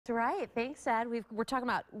That's right. Thanks, Ed. We're talking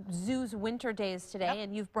about Zoo's winter days today,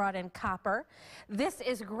 and you've brought in Copper. This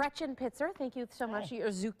is Gretchen Pitzer. Thank you so much. You're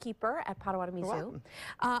a zookeeper at Potawatomi Zoo.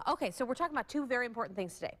 Okay, so we're talking about two very important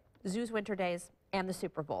things today. Zoo's winter days and the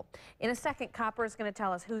Super Bowl. In a second, Copper is going to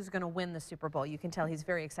tell us who's going to win the Super Bowl. You can tell he's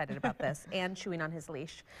very excited about this and chewing on his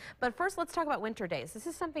leash. But first, let's talk about winter days. This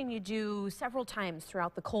is something you do several times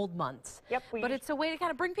throughout the cold months. Yep. But it's a way to kind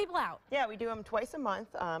of bring people out. Yeah, we do them twice a month.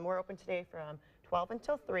 We're open today from 12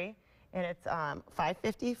 until 3, and it's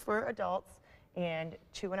 $5.50 for adults, and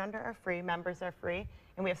 2 and under are free. Members are free,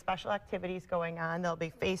 and we have special activities going on. There'll be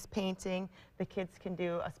face painting. The kids can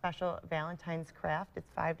do a special Valentine's craft.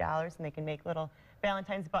 It's $5, and they can make little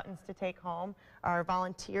Valentine's buttons to take home. Our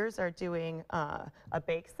volunteers are doing a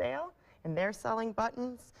bake sale, and they're selling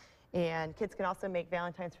buttons. And kids can also make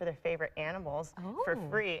Valentines for their favorite animals for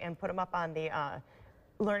free and put them up on the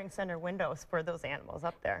Learning Center windows for those animals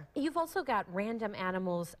up there. You've also got random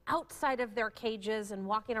animals outside of their cages and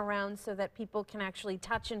walking around so that people can actually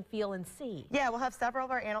touch and feel and see. Yeah, we'll have several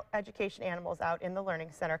of our education animals out in the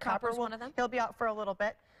Learning Center. Copper's one of them? He'll be out for a little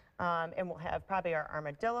bit. And we'll have probably our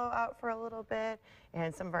armadillo out for a little bit,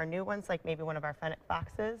 and some of our new ones, like maybe one of our fennec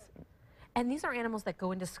foxes. And these are animals that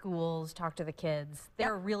go into schools, talk to the kids.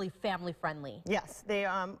 They're really family friendly. Yes, they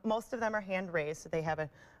most of them are hand raised, so they have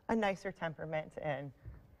a nicer temperament. And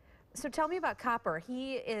so tell me about Copper.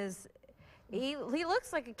 He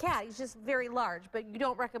looks like a cat. He's just very large, but you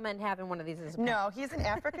don't recommend having one of these as a pet. No, he's an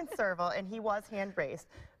African Serval, and he was hand raised.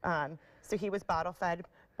 So he was bottle fed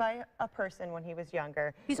by a person when he was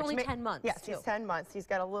younger. He's only 10 months. Yes, he's 10 months. He's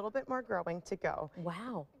got a little bit more growing to go.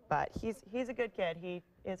 Wow. But he's a good kid. He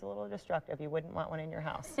is a little destructive. You wouldn't want one in your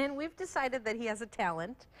house. And we've decided that he has a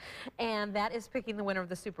talent, and that is picking the winner of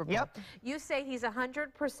the Super Bowl. Yep. You say he's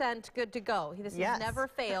 100% good to go. This has never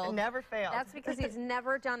failed. Never failed. That's because he's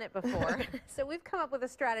never done it before. So we've come up with a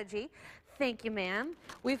strategy. Thank you, ma'am.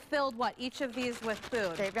 We've filled, what, each of these with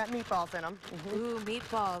food? They've got meatballs in them. Ooh,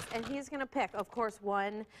 meatballs. And he's going to pick, of course,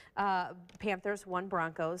 one Panthers, one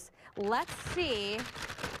Broncos. Let's see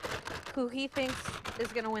who he thinks is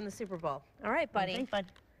going to win the Super Bowl. All right, buddy. Thanks, bud.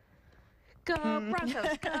 Go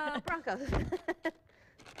Broncos, go Broncos.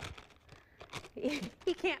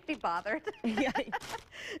 He can't be bothered. Yeah.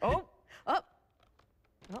 Oh.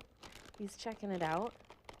 He's checking it out.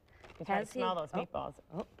 He's trying to smell those meatballs.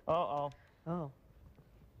 Oh.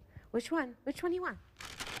 Which one? Which one do you want?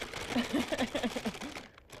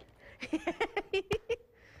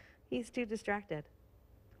 He's too distracted.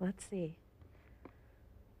 Let's see.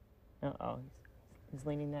 Uh-oh. He's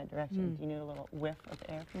leaning that direction. Do you need a little whiff of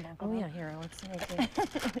air from both of them? Oh, yeah, here, let's see.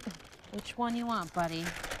 Which one you want, buddy?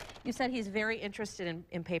 You said he's very interested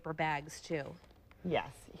in paper bags, too. Yes.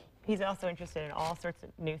 He's also interested in all sorts of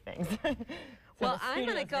new things. Well, I'm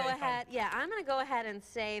going to go ahead. Yeah, I'm going to go ahead and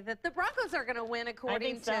say that the Broncos are going to win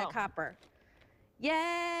according to Copper.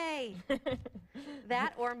 Yay!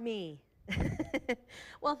 That or me.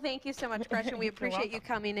 Well, thank you so much, Gretchen. We appreciate you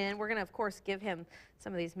coming in. We're going to, of course, give him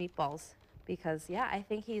some of these meatballs because, yeah, I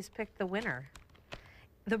think he's picked the winner.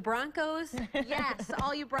 The Broncos, yes,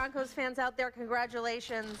 all you Broncos fans out there,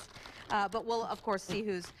 congratulations. But we'll, of course, see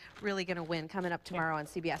who's really going to win coming up tomorrow on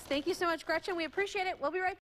CBS. Thank you so much, Gretchen. We appreciate it. We'll be right back.